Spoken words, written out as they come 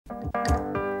When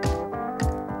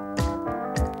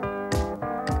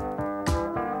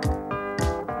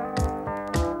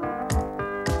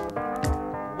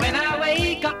I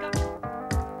wake up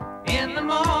in the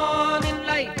morning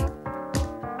light,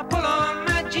 I pull on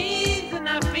my jeans and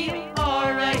I feel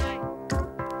alright.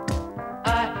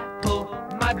 I pull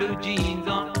my blue jeans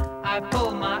on, I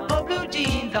pull my old blue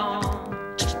jeans on.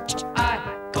 I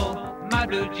pull my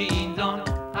blue jeans on,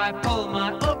 I pull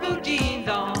my old blue jeans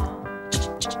on.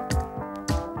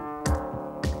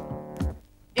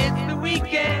 It's the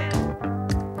weekend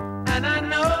and I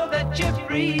know that you're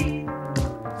free,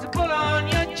 so pull on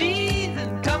your jeans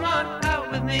and come on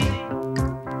out with me.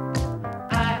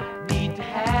 I need to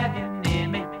have you near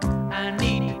me, I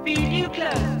need to feel you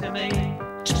close to me.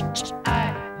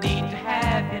 I need to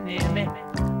have you near me,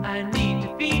 I need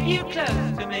to feel you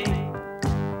close to me.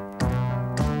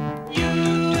 You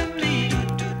and me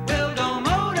will go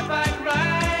motorbike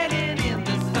riding in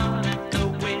the sun and the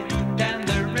wind and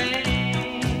the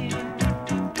rain.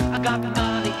 I got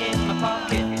money in my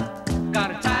pocket,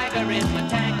 got a tiger in my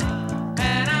tank,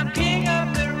 and I'm king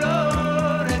of the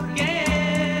road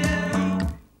again.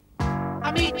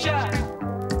 I meet ya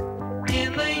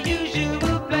in the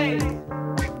usual place,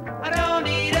 I don't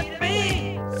need a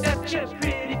thing except your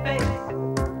pretty face.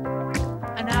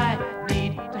 And I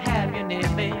need to have you near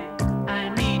me, I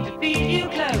need to feel you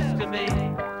close to me.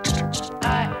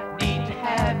 I need to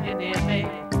have you near me,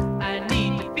 I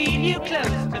need to feel you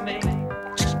close to me.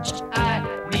 I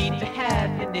need to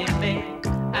have you near me,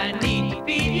 I need to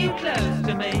feel you close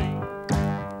to me.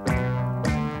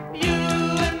 You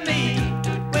and me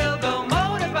will go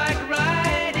motorbike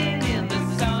riding in the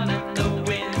sun and the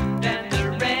wind and the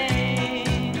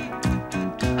rain.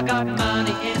 I got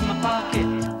money in my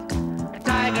pocket, a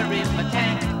tiger in my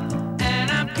tank,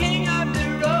 and I'm king of the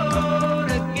road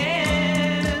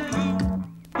again.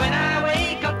 When I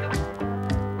wake up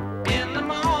in the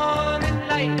morning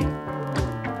light,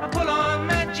 I pull on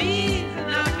my jeans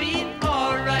and I feel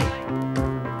alright.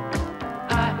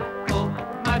 I pull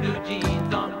my blue jeans